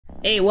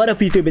Hey, what up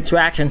YouTube, it's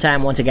reaction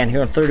time once again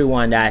here on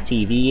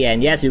thirtyonedottv,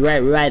 and yes,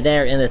 you're right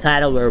there in the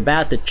title. We're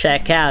about to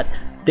check out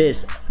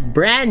this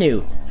brand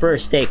new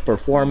first take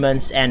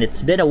performance, and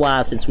it's been a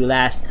while since we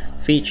last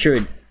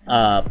featured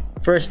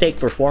first take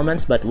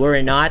performance, but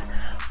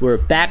we're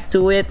back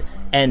to it,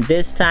 and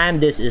this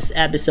time this is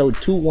episode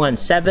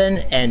 217,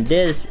 and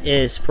this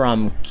is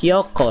from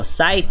Kyoko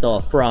Saito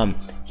from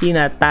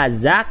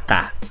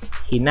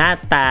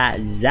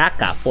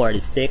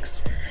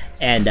HINATAZAKA46,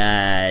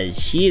 and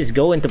she is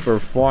going to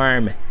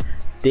perform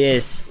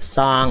this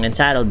song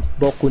entitled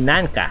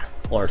Bokunanka,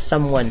 or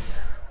Someone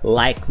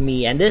Like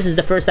Me. And this is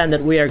the first time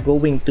that we are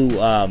going to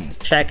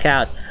check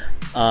out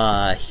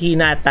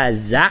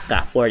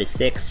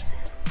HINATAZAKA46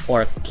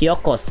 or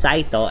Kyoko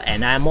Saito,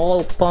 and I'm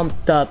all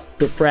pumped up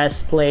to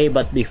press play.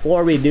 But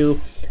before we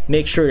do,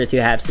 make sure that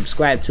you have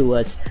subscribed to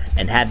us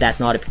and have that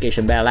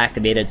notification bell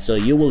activated so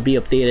you will be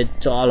updated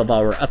to all of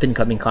our up and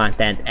coming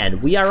content.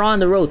 And we are on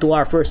the road to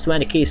our first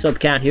 20k sub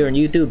count here on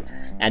YouTube,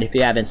 and if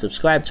you haven't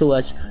subscribed to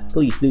us,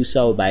 please do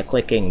so by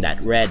clicking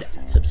that red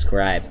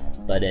subscribe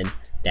button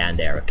down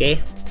there,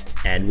 okay?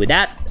 And with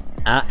that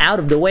out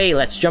of the way,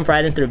 let's jump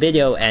right into the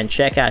video and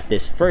check out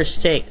this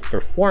first take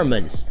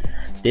performance.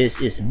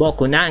 This is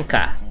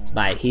Bokunanka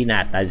by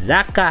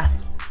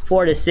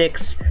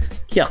HINATAZAKA46,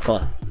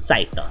 Kyoko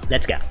Saito.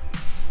 Let's go.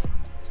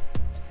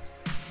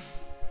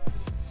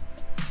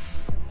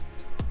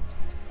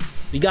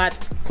 We got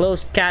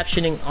closed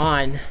captioning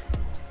on,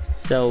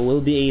 so we'll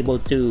be able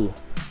to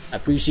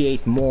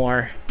appreciate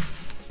more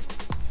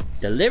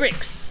the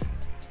lyrics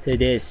to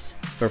this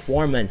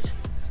performance,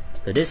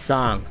 to this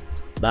song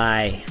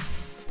by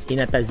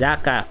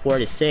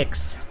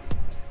HINATAZAKA46,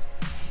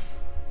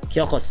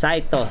 Kyoko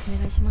Saito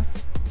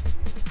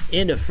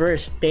in the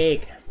First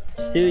Take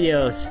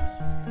Studios.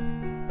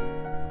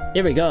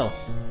 Here we go.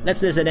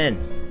 Let's listen in.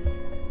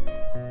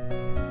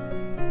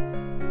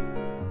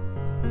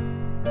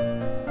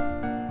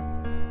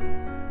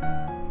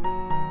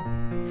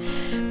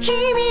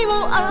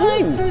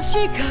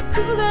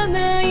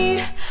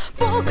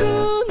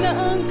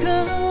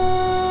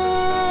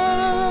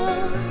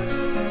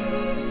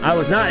 I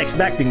was not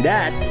expecting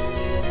that.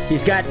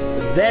 She's got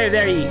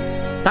very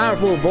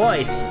powerful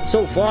voice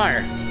so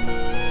far.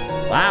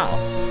 Wow.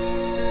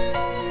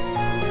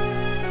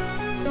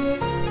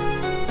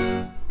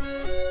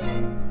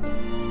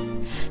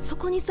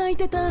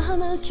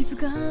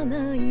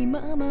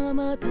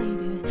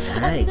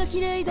 Nice.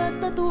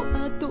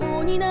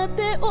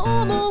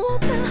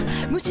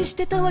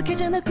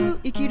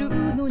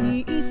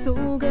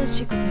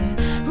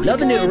 Love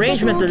the new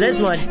arrangement to this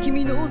one.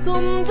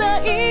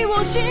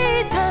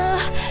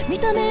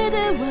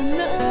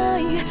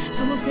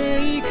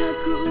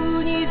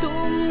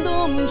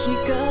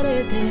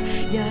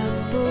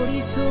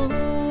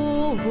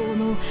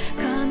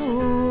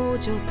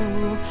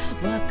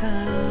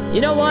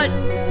 You know what?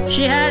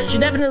 She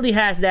definitely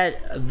has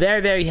that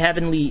very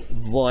heavenly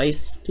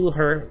voice to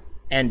her,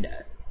 and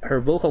her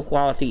vocal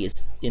quality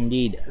is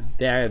indeed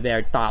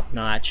very top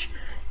notch.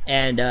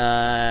 And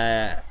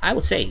I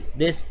would say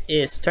this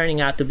is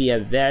turning out to be a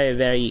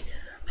very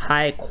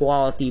high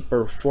quality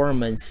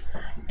performance,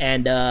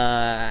 and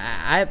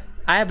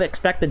I've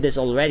expected this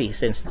already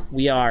since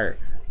we are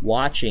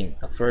watching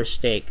a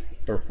first take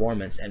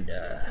performance, and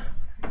the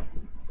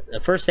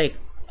first take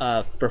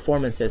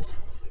performances,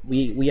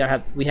 we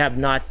have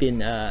not been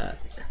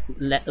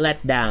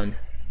let down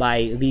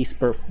by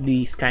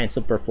these kinds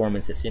of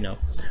performances, you know.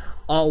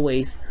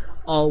 Always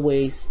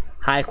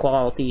high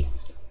quality,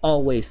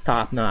 always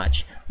top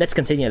notch. Let's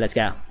continue. Let's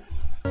go.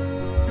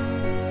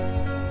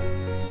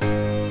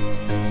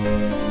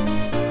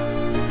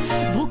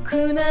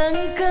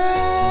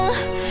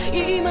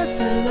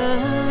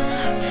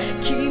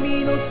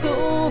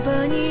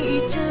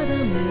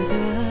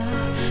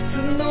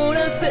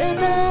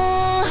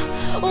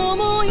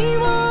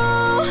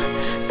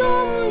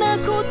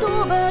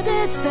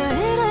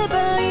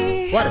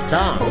 What a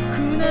song!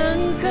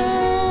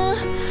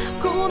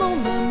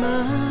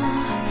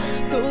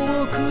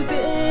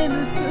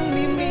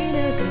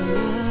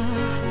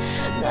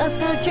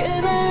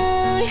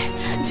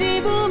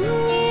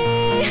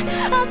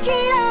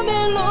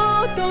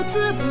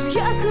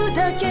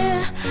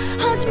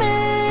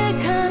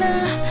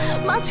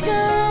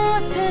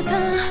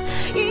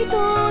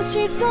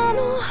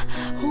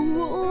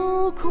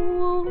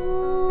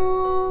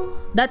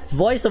 That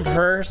voice of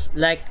hers,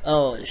 like,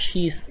 oh,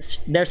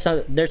 there's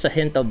a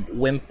hint of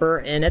whimper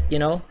in it, you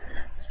know.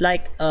 It's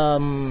like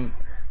her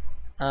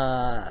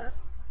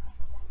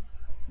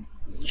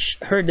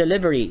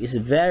delivery is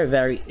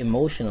very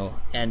emotional,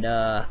 and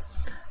I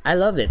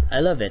love it.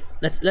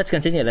 Let's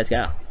continue. Let's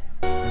go.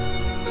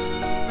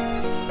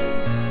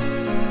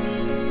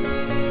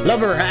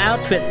 Love her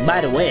outfit,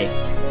 by the way.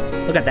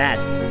 Look at that.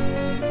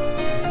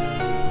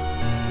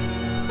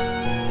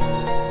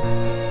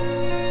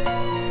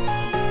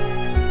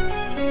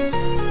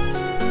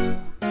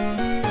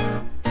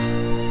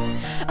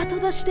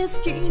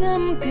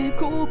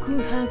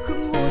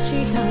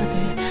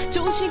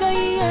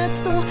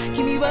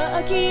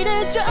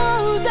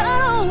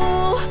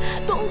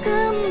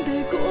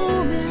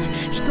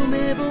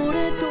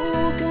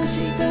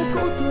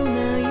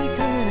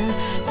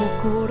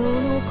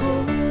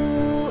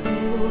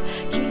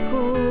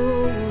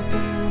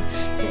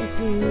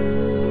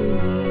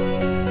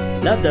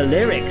 love the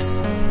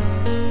lyrics.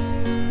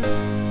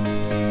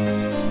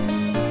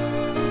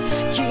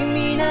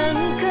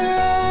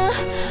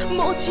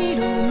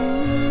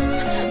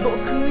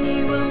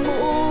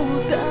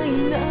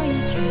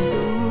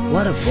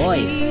 What a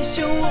voice.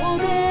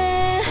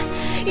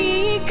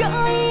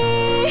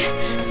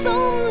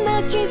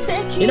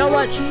 You know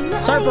what?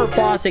 Sorry for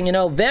pausing, you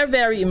know, very,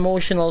 very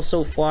emotional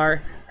so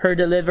far. Her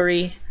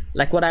delivery,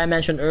 like what I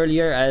mentioned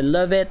earlier, I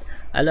love it.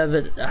 I love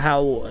it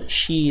how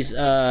she's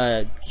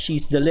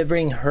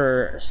delivering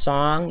her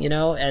song, you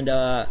know,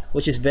 and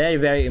which is very,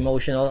 very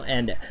emotional,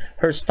 and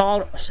her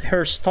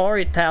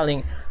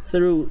storytelling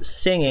through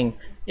singing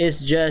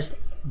is just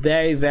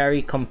very,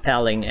 very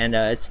compelling, and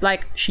it's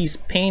like she's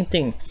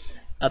painting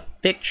a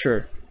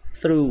picture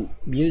through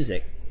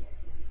music.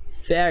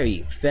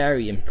 Very,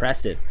 very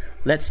impressive.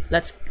 Let's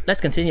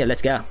continue.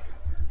 Let's go.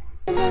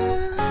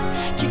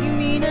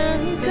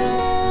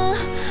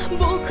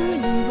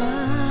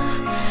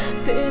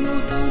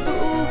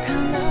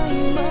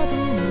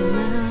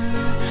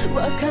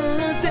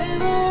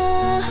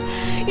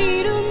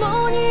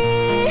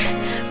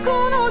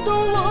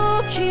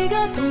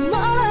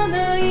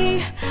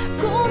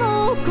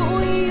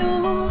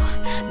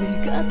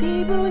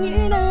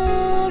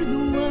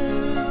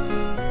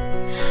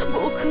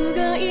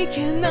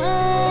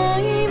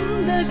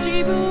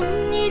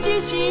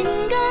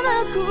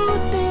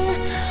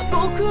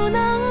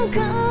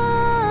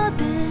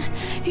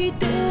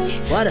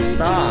 What a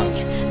song.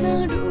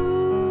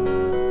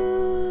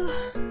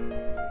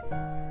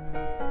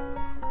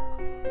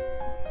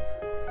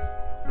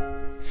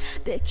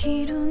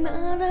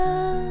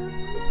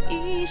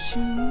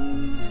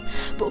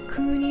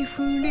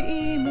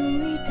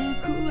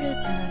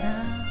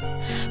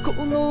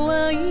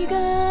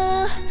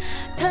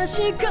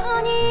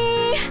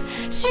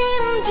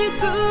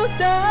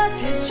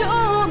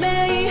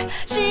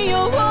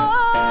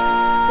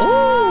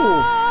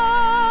 Oh,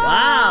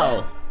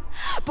 wow.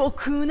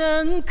 僕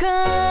なん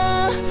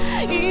か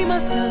今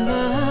さら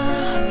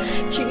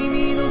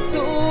君のそ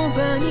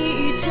ば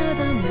にいちゃ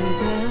ダメだ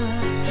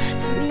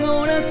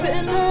募らせた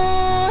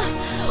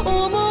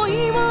想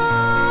いを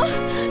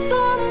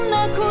どん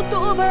な言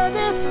葉で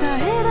伝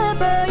えれ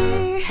ばい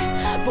い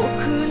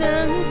僕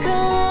なん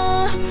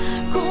か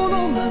こ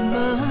のまま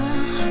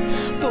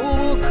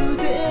遠く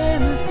で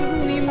盗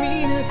み見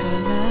なが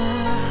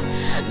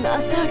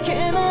ら情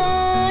け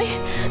ない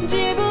自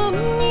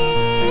分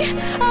に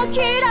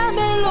諦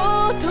め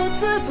ろと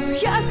つぶ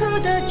やく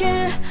だ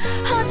け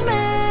初め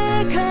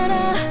か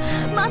ら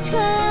間違っ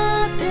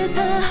て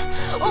た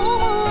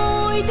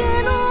思い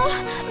出の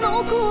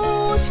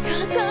残し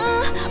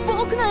方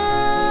僕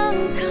なん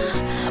か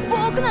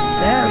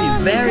Very,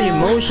 very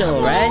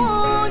emotional, right?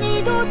 もう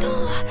二度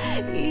と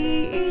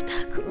言い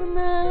たく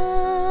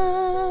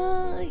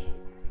ない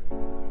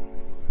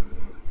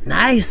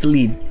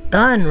Nicely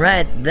done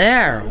right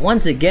there.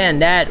 Once again,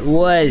 that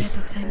was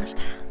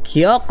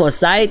Kyoko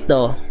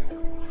Saito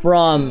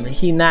from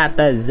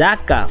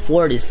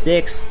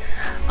HINATAZAKA46.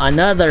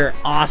 Another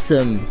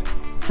awesome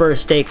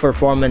first take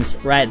performance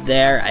right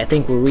there. I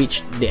think we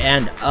reached the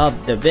end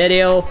of the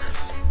video,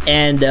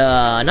 and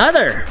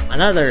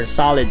another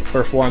solid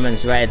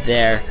performance right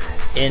there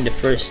in the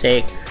first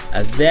take.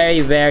 A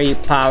very, very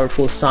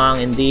powerful song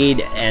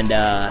indeed, and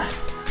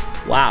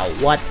wow,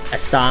 what a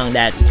song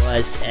that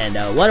was, and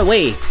what a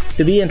way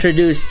to be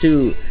introduced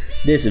to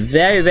this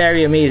very,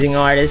 very amazing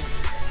artist.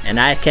 And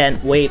I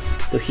can't wait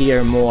to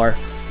hear more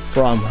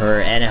from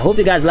her, and I hope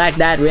you guys like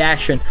that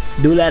reaction.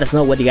 Do let us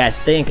know what you guys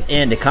think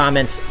in the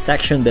comments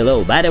section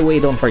below. By the way,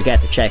 don't forget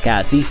to check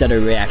out these other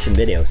reaction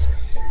videos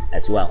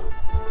as well.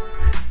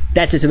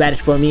 That's just about it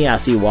for me. I'll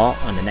see you all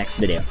on the next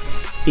video.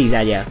 Peace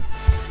out, yeah.